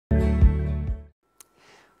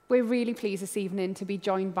We're really pleased this evening to be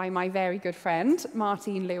joined by my very good friend,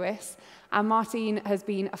 Martine Lewis. And Martine has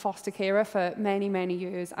been a foster carer for many, many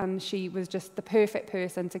years, and she was just the perfect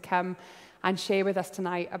person to come and share with us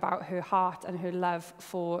tonight about her heart and her love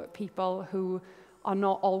for people who are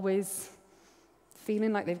not always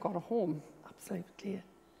feeling like they've got a home. Absolutely.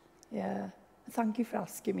 Yeah. Thank you for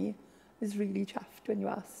asking me. I was really chuffed when you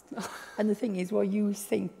asked. And the thing is, what you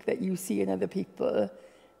think that you see in other people,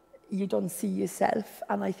 you don't see yourself.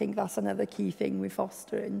 And I think that's another key thing with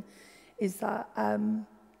fostering, is that the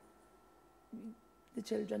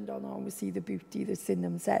children don't always see the beauty that's in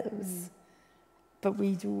themselves, but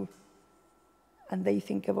we do. And they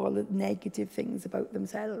think of all the negative things about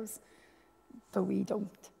themselves, but we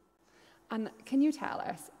don't. And can you tell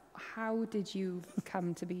us, how did you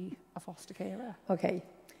come to be a foster carer? Okay,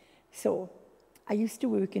 so I used to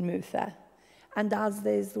work in Merthyr, and as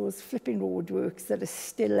there's those flipping roadworks that are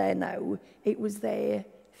still there now, it was there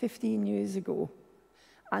 15 years ago.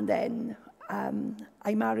 And then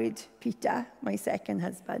I married Peter, my second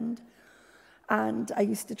husband, and I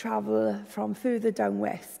used to travel from further down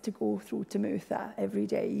west to go through to Merthyr every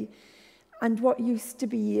day. And what used to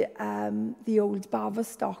be the old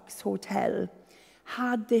Baverstocks Hotel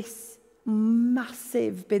had this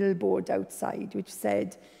massive billboard outside which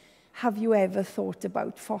said, "Have you ever thought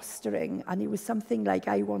about fostering?" And it was something like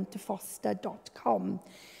iwanttofoster.com.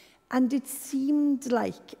 And it seemed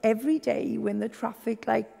like every day when the traffic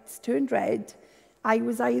lights turned red, I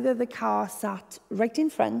was either the car sat right in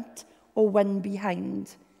front or one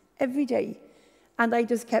behind, every day. And I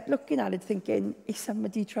just kept looking at it thinking, is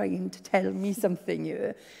somebody trying to tell me something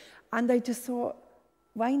here? And I just thought,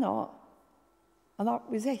 why not? And that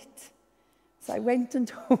was it. So I went and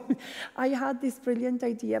told, I had this brilliant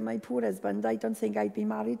idea. My poor husband, I don't think I'd been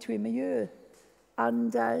married to him a year.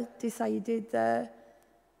 And decided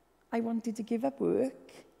I wanted to give up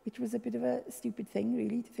work, which was a bit of a stupid thing,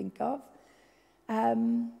 really, to think of.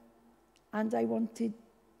 And I wanted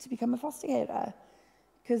to become a foster carer,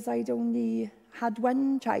 because I'd only had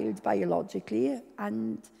one child biologically,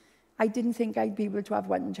 and I didn't think I'd be able to have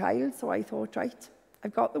one child, so I thought, right,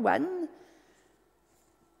 I've got the one.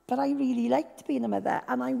 But I really liked being a mother,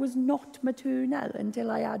 and I was not maternal until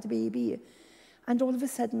I had a baby. And all of a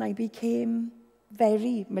sudden, I became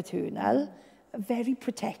very maternal, very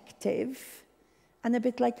protective, and a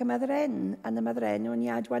bit like a mother hen. And a mother hen only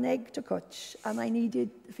had one egg to catch, and I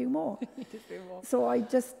needed a few more. So I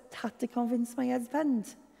just had to convince my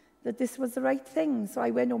husband that this was the right thing. So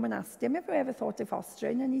I went home and asked him, have you ever thought of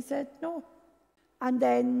fostering? And he said, no. And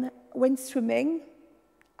then went swimming,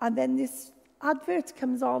 and then this advert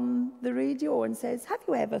comes on the radio and says, have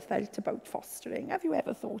you ever felt about fostering? Have you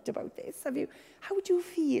ever thought about this? How do you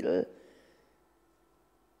feel?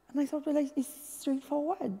 And I thought, well, it's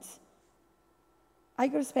straightforward. I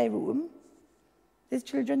got a spare room. There's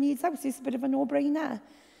children needs house. It's a bit of a no-brainer.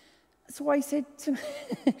 So I said,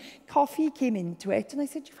 coffee came into it, and I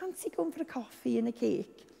said, do you fancy going for a coffee and a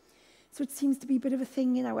cake? So it seems to be a bit of a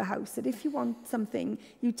thing in our house that if you want something,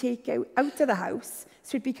 you take out of the house,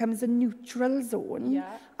 so it becomes a neutral zone.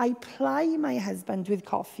 Yeah. I ply my husband with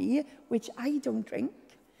coffee, which I don't drink.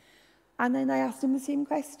 And then I asked him the same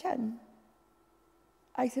question.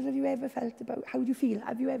 I said, have you ever felt about, how do you feel?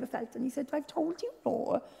 Have you ever felt? And he said, I've told you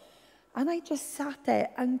no. And I just sat there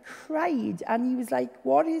and cried. And he was like,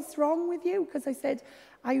 what is wrong with you? Because I said,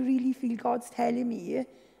 I really feel God's telling me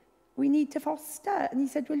we need to foster. And he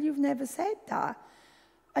said, well, you've never said that.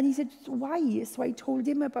 And he said, why? So I told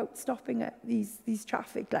him about stopping at these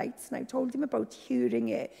traffic lights. And I told him about hearing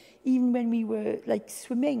it, even when we were like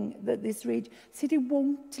swimming, that this rage. I said, it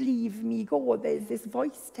won't leave me go. There's this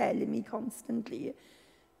voice telling me constantly,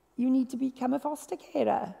 you need to become a foster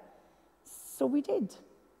carer. So we did.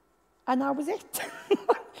 And that was it.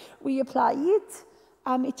 We applied.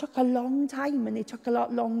 It took a long time, and it took a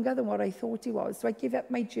lot longer than what I thought it was. So I gave up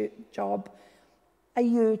my job a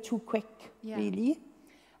year too quick, really.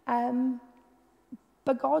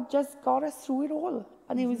 But God just got us through it all.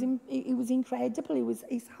 And it was incredible.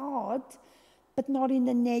 It's hard, but not in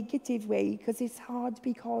a negative way, because it's hard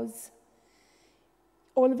because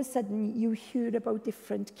all of a sudden you hear about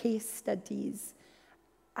different case studies,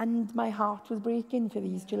 and my heart was breaking for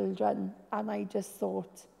these children. And I just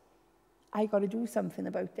thought, I got to do something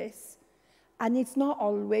about this. And it's not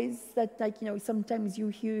always that, like, you know, sometimes you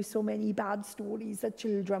hear so many bad stories that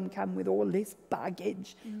children come with all this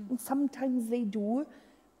baggage. And sometimes they do,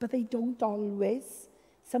 but they don't always.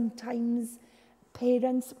 Sometimes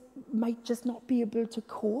parents might just not be able to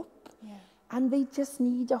cope. And they just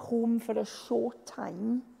need a home for a short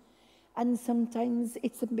time. And sometimes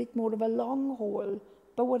it's a bit more of a long haul.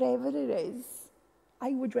 But whatever it is, I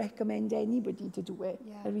would recommend anybody to do it.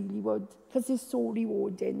 Yeah. I really would. Because it's so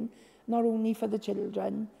rewarding, not only for the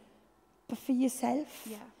children, but for yourself.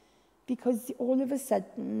 Yeah. Because all of a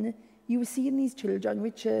sudden, you see in these children,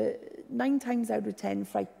 which are 9 times out of 10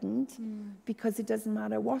 frightened, because it doesn't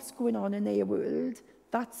matter what's going on in their world,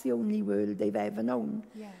 that's the only world they've ever known.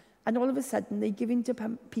 Yeah. And all of a sudden, they give in to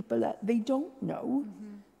people that they don't know,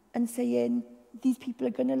 and saying, these people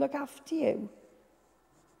are going to look after you.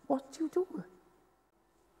 What do you do?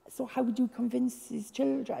 So how do you convince these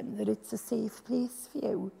children that it's a safe place for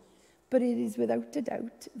you? But it is without a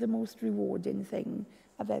doubt the most rewarding thing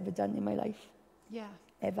I've ever done in my life. Yeah.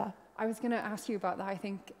 Ever. I was going to ask you about that. I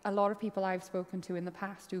think a lot of people I've spoken to in the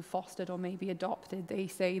past who fostered or maybe adopted, they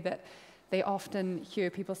say that they often hear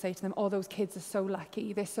people say to them, oh, those kids are so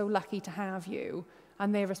lucky. They're so lucky to have you.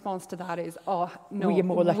 And their response to that is, oh, no,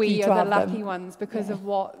 we are the lucky ones because of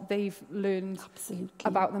what they've learned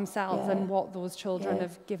about themselves and what those children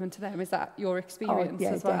have given to them. Is that your experience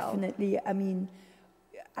as well? Yeah, definitely. I mean,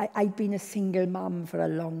 I'd been a single mum for a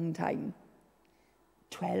long time,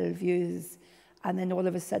 12 years. And then all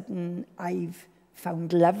of a sudden, I've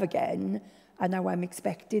found love again. And now I'm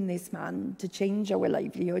expecting this man to change our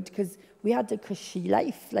livelihood because we had a cushy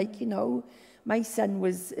life. Like, you know, my son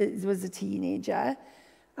was a teenager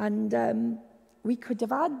and we could have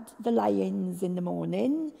had the lions in the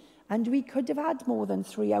morning and we could have had more than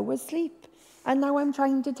 3 hours sleep. And now I'm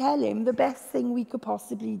trying to tell him the best thing we could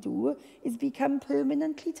possibly do is become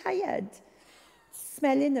permanently tired.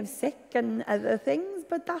 Smelling of sick and other things,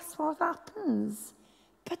 but that's what happens.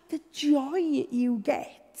 But the joy you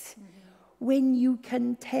get when you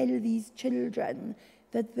can tell these children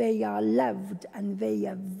that they are loved and they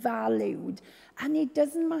are valued. And it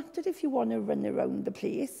doesn't matter if you want to run around the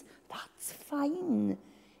place, that's fine.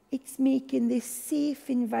 It's making this safe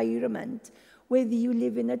environment, whether you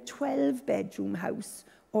live in a 12-bedroom house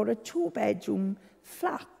or a 2-bedroom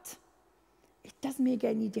flat. It doesn't make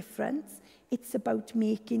any difference. It's about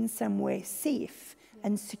making somewhere safe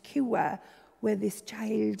and secure where this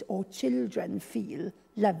child or children feel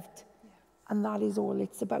loved. And that is all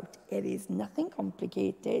it's about. It is nothing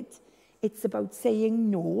complicated. It's about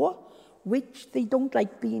saying no, which they don't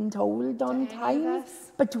like being told on time.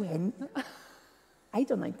 But when I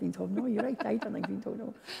don't like being told no, you're right, I don't like being told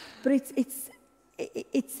no. But it's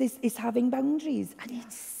having boundaries and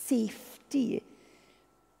it's safety.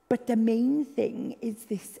 But the main thing is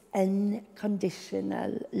this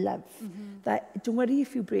unconditional love. That don't worry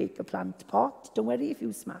if you break a plant pot, don't worry if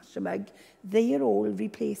you smash a mug, they are all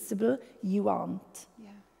replaceable, you aren't. Yeah.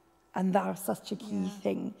 And that's such a key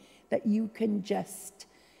thing, that you can just,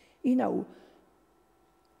 you know,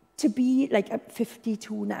 to be like at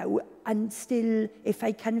 52 now and still, if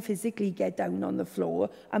I can physically get down on the floor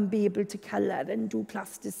and be able to colour and do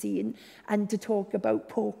plasticine and to talk about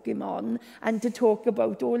Pokemon and to talk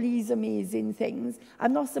about all these amazing things,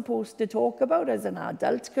 I'm not supposed to talk about as an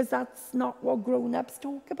adult because that's not what grown-ups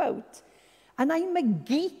talk about. And I'm a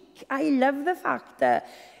geek. I love the fact that,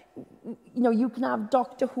 you know, you can have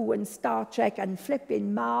Doctor Who and Star Trek and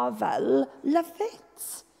flipping Marvel. Love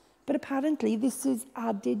it. But apparently this is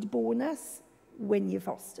added bonus when you're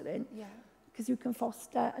fostering. Yeah. Because you can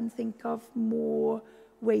foster and think of more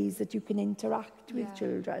ways that you can interact with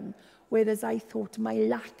children. Whereas I thought my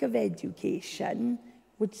lack of education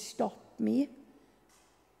would stop me.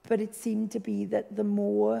 But it seemed to be that the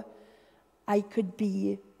more I could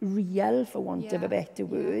be real, for want of a better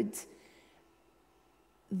word,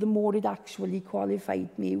 the more it actually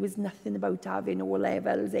qualified me. It was nothing about having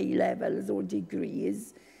O-levels, A-levels or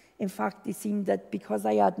degrees. In fact, it seemed that because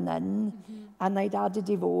I had none, and I'd had a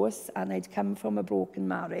divorce, and I'd come from a broken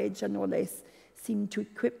marriage, and all this seemed to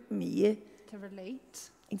equip me. To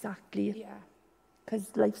relate. Exactly. Yeah.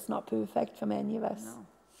 Because life's not perfect for many of us. No.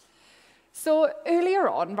 So earlier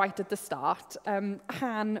on, right at the start,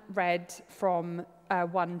 Han read from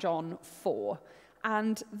 1 John 4.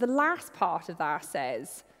 And the last part of that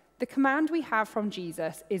says, the command we have from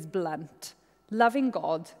Jesus is blunt. Loving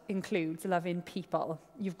God includes loving people.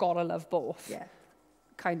 You've got to love both. Yeah.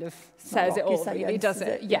 Kind of says it all, really, does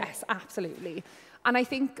it? Yes, absolutely. And I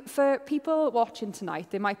think for people watching tonight,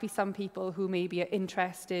 there might be some people who maybe are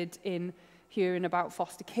interested in hearing about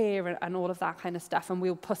foster care and all of that kind of stuff. And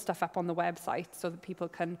we'll put stuff up on the website so that people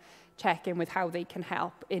can check in with how they can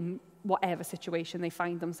help in whatever situation they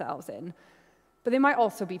find themselves in. But there might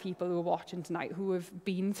also be people who are watching tonight who have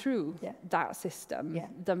been through that system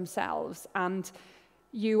themselves. And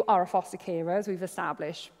you are a foster carer, as we've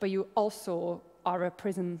established, but you also are a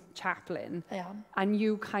prison chaplain. I am. And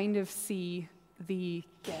you kind of see the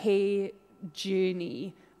care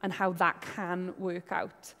journey and how that can work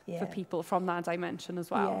out for people from that dimension as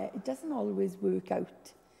well. Yeah, it doesn't always work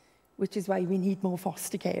out, which is why we need more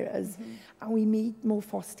foster carers. And we need more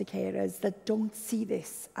foster carers that don't see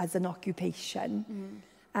this as an occupation.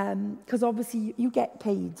 Because obviously you get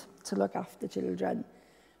paid to look after children,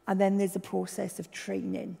 and then there's a process of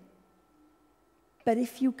training. But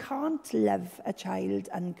if you can't love a child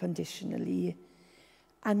unconditionally,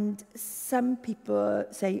 and some people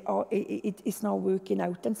say, oh, it's not working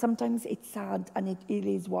out, and sometimes it's sad, and it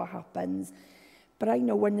is what happens. But I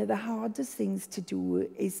know one of the hardest things to do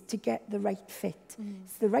is to get the right fit.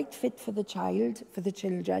 It's the right fit for the child, for the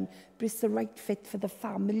children, but it's the right fit for the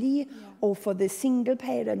family or for the single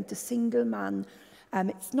parent, the single man.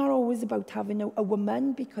 It's not always about having a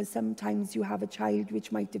woman, because sometimes you have a child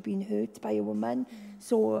which might have been hurt by a woman.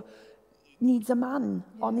 So needs a man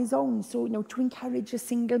on his own. So, to encourage a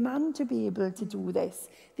single man to be able to do this.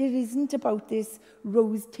 There isn't about this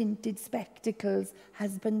rose-tinted spectacles,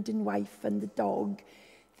 husband and wife and the dog.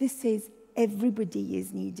 This is everybody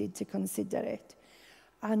is needed to consider it.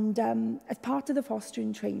 And as part of the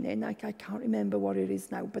fostering training, I can't remember what it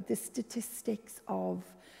is now, but the statistics of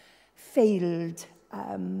failed,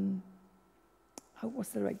 what's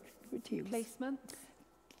the right word to use? Placements?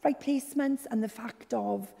 Right placements, and the fact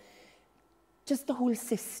of just the whole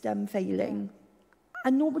system failing.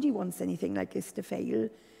 And nobody wants anything like this to fail.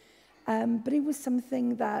 But it was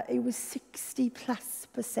something that it was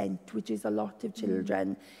 60+%, which is a lot of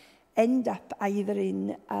children, end up either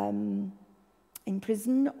in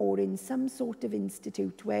prison or in some sort of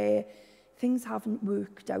institute where things haven't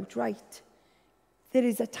worked out right. There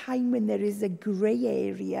is a time when there is a grey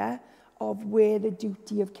area of where the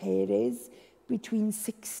duty of care is between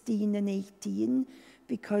 16 and 18,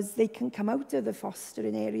 because they can come out of the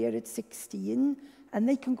fostering area at 16 and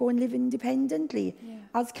they can go and live independently,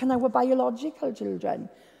 as can our biological children.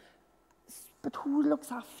 But who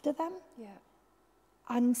looks after them?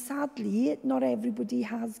 And sadly, not everybody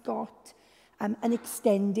has got an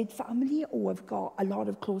extended family or have got a lot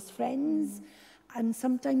of close friends. And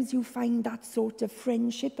sometimes you find that sort of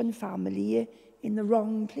friendship and family in the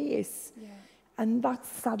wrong place. And that's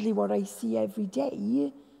sadly what I see every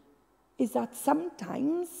day, is that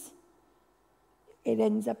sometimes it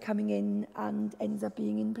ends up coming in and ends up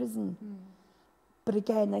being in prison. But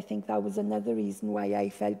again, I think that was another reason why I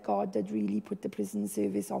felt God had really put the prison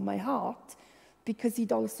service on my heart, because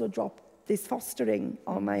he'd also dropped this fostering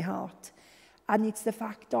on my heart. And it's the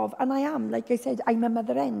fact of, and I am, like I said, I'm a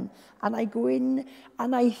mother hen, and I go in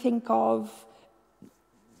and I think of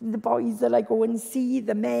the boys that I go and see,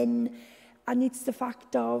 the men, and it's the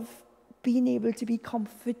fact of being able to be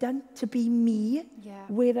confident, to be me,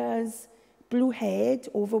 whereas blue-haired,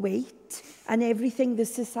 overweight, and everything the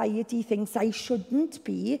society thinks I shouldn't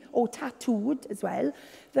be, or tattooed as well,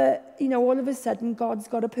 that, all of a sudden God's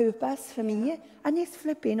got a purpose for me, and it's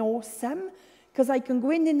flipping awesome, because I can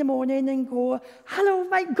go in the morning and go, hello,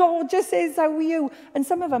 my gorgeouses, how are you? And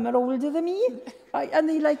some of them are older than me, right? And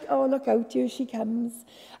they're like, oh, look out, here she comes.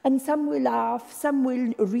 And some will laugh, some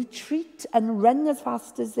will retreat and run as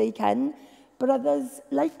fast as they can, but others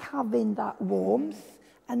like having that warmth.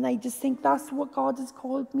 And I just think that's what God has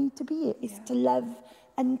called me to be, is to love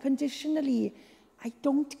unconditionally. I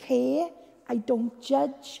don't care, I don't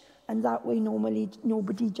judge, and that way normally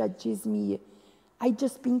nobody judges me. I've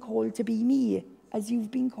just been called to be me, as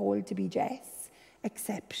you've been called to be Jess.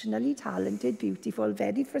 Exceptionally talented, beautiful,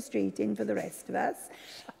 very frustrating for the rest of us.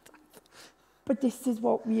 But this is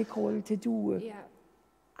what we are called to do.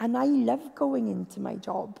 And I love going into my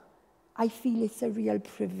job. I feel it's a real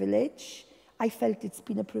privilege. I felt it's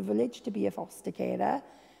been a privilege to be a foster carer,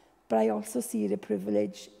 but I also see it a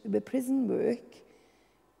privilege with prison work,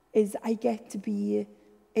 is I get to be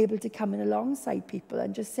able to come in alongside people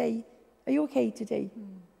and just say, are you okay today?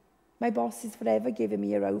 My boss is forever giving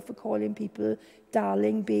me a row for calling people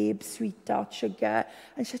darling, babe, sweetheart, sugar.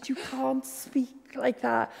 And she said, you can't speak like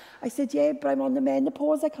that. I said, yeah, but I'm on the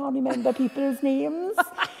menopause. I can't remember people's names.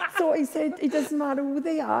 So I said, it doesn't matter who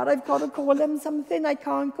they are. I've got to call them something. I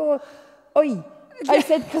can't go, oi. I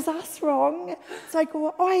said, because that's wrong. So I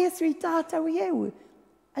go, oh, hiya, sweetheart, how are you?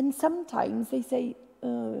 And sometimes they say,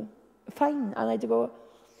 fine. And I go,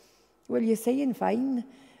 well, you're saying fine,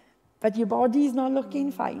 but your body's not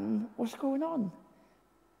looking fine. What's going on?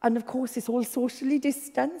 And of course, it's all socially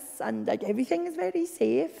distanced and like everything is very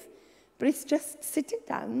safe, but it's just sitting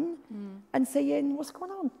down and saying, what's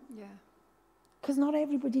going on? Because not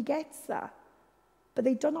everybody gets that. But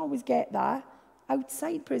they don't always get that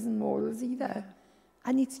outside prison walls either.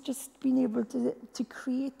 And it's just being able to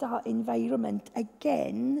create that environment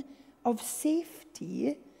again of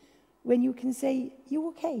safety, when you can say, you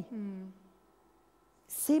okay?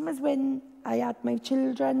 Same as when I had my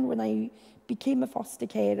children, when I became a foster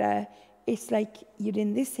carer, it's like, you're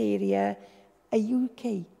in this area, are you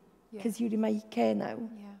okay? Because you're in my care now.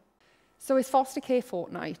 Yeah. So it's Foster Care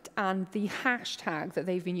Fortnight, and the hashtag that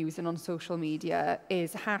they've been using on social media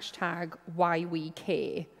is hashtag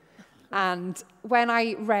 #WhyWeCare. And when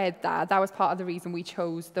I read that, that was part of the reason we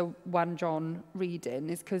chose the 1 John reading,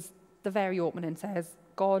 is because the very opening says,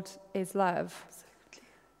 God is love. Absolutely.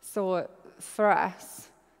 So for us,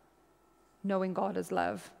 knowing God is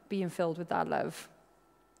love, being filled with that love,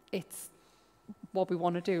 it's what we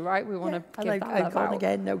want to do, right? We want to give that love out.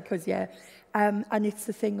 Again, no, because, and it's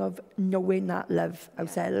the thing of knowing that love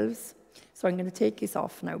ourselves. So I'm going to take this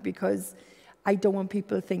off now, because I don't want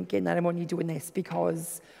people thinking that I'm only doing this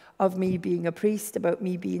because of me being a priest, about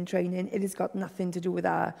me being training. It has got nothing to do with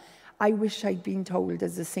that. I wish I'd been told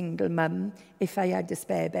as a single mum, if I had a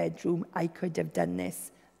spare bedroom, I could have done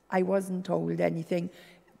this. I wasn't told anything.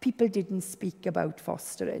 People didn't speak about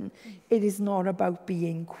fostering. It is not about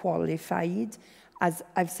being qualified. As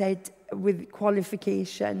I've said, with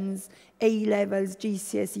qualifications, A-levels,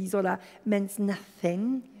 GCSEs, all that meant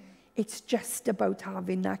nothing. It's just about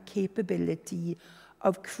having that capability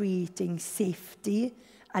of creating safety,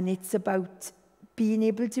 and it's about being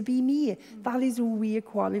able to be me. That is who we are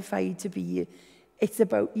qualified to be. It's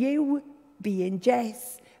about you being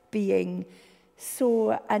Jess, being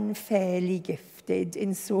so unfairly gifted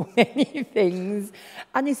in so many things.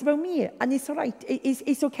 And it's about me. And it's all right.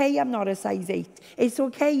 It's okay I'm not a size 8. It's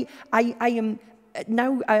okay. I am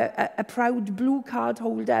now a proud blue card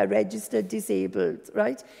holder, registered disabled,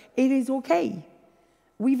 right? It is okay.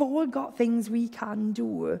 We've all got things we can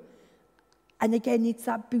do. And again, it's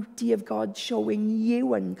that beauty of God showing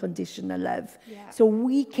you unconditional love. Yeah. So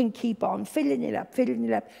we can keep on filling it up,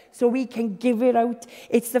 so we can give it out.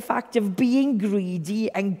 It's the fact of being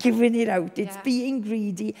greedy and giving it out. It's being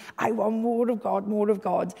greedy. I want more of God, more of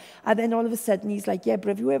God. And then all of a sudden he's like, yeah, but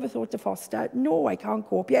have you ever thought to foster? No, I can't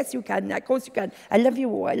cope. Yes, you can. Of course you can. I love you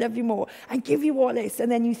more. I love you more. I give you all this.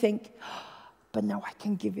 And then you think, oh, but now I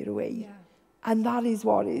can give it away. Yeah. And that is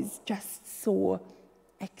what is just so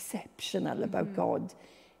exceptional about God.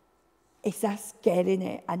 It's us getting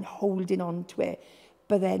it and holding on to it,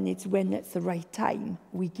 but then it's when it's the right time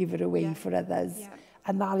we give it away for others.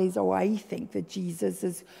 And that is how I think that Jesus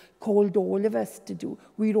has called all of us to do.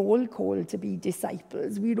 We're all called to be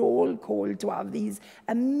disciples. We're all called to have these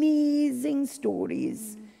amazing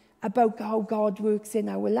stories about how God works in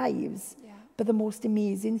our lives. But the most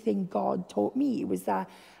amazing thing God taught me was that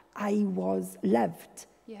I was loved.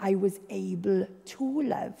 I was able to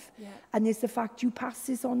love. And it's the fact you pass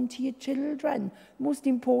this on to your children. Most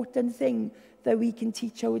important thing that we can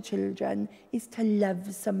teach our children is to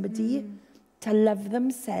love somebody, to love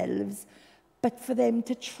themselves, but for them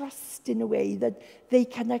to trust in a way that they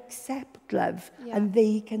can accept love and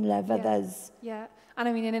they can love others. And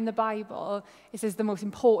I mean, in the Bible, it says the most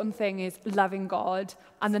important thing is loving God,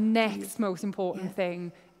 and the next most important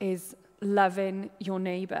thing is loving your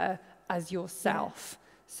neighbour as yourself.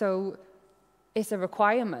 So it's a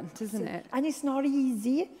requirement, isn't it? And it's not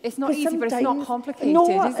easy. It's not easy, but it's not complicated,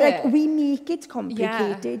 no, is it? We make it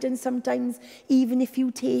complicated. And sometimes, even if you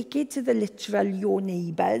take it to the literal, your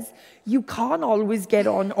neighbours, you can't always get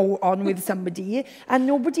on with somebody. And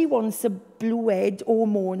nobody wants a blue-haired,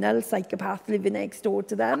 hormonal psychopath living next door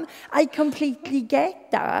to them. I completely get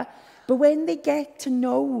that. But when they get to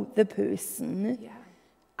know the person,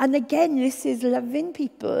 and again, this is loving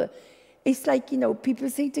people. It's like, you know,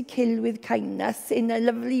 people say to kill with kindness in a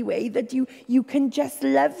lovely way, that you can just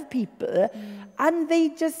love people. And they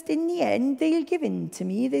just, in the end, they'll give in to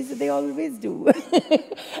me. They always do.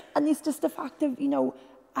 And it's just a fact of, you know,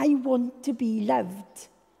 I want to be loved.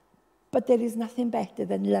 But there is nothing better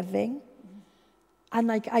than loving. And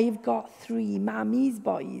like, I've got 3 mammy's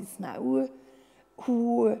boys now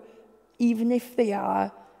who, even if they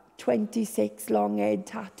are 26, long-haired,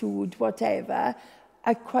 tattooed, whatever,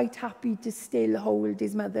 are quite happy to still hold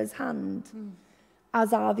his mother's hand,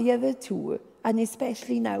 as are the other 2. And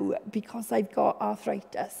especially now, because I've got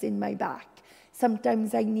arthritis in my back,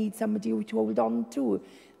 sometimes I need somebody to hold on to.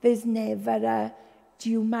 There's never a, do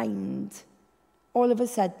you mind? All of a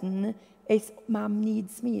sudden, it's, Mum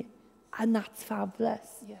needs me. And that's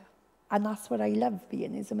fabulous. And that's what I love,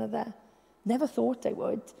 being as a mother. Never thought I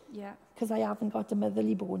would, because I haven't got a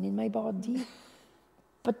motherly bone in my body.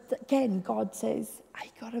 But again, God says,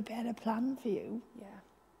 I got a better plan for you.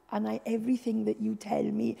 And everything that you tell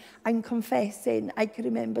me, I'm confessing. I can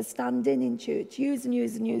remember standing in church years and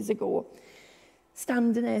years and years ago,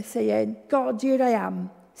 standing there saying, God, here I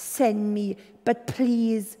am, send me, but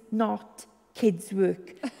please not kids'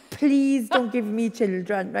 work. Please don't give me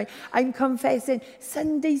children, right? I'm confessing,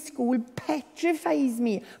 Sunday school petrifies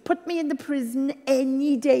me. Put me in the prison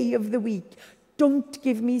any day of the week. Don't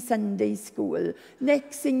give me Sunday school.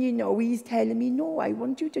 Next thing you know, he's telling me, no, I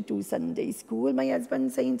want you to do Sunday school. My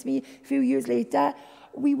husband's saying to me a few years later,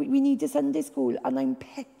 we need a Sunday school. And I'm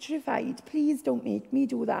petrified. Please don't make me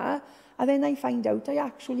do that. And then I find out I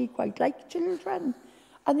actually quite like children.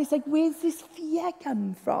 And it's like, where's this fear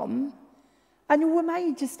come from? And who am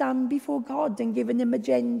I to stand before God and give him an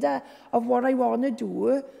agenda of what I want to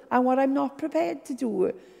do and what I'm not prepared to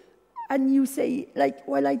do? And you say, like,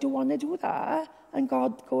 well, I don't want to do that. And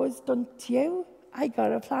God goes, don't you? I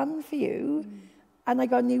got a plan for you. And I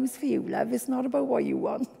got news for you, love. It's not about what you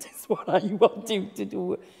want. It's what I want you to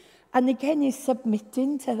do. And again, it's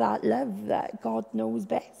submitting to that love that God knows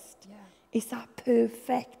best. Yeah. It's that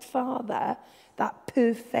perfect father, that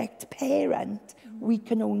perfect parent we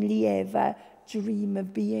can only ever dream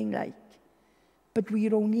of being like. But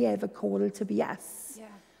we're only ever called to be us. Yeah.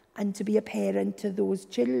 And to be a parent to those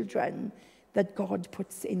children that God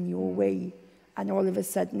puts in your way. And all of a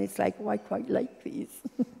sudden it's like, oh, I quite like these.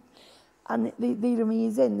 And they're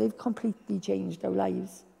amazing. They've completely changed our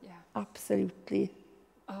lives. Yeah. Absolutely.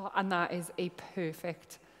 Oh, and that is a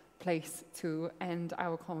perfect place to end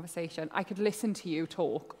our conversation. I could listen to you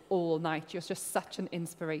talk all night. You're just such an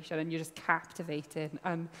inspiration and you're just captivating.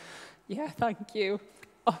 And yeah, thank you.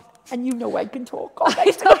 Oh. And you know I can talk all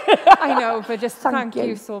night. I know, but just thank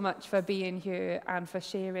you so much for being here and for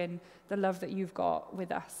sharing the love that you've got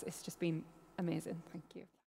with us. It's just been amazing. Thank you.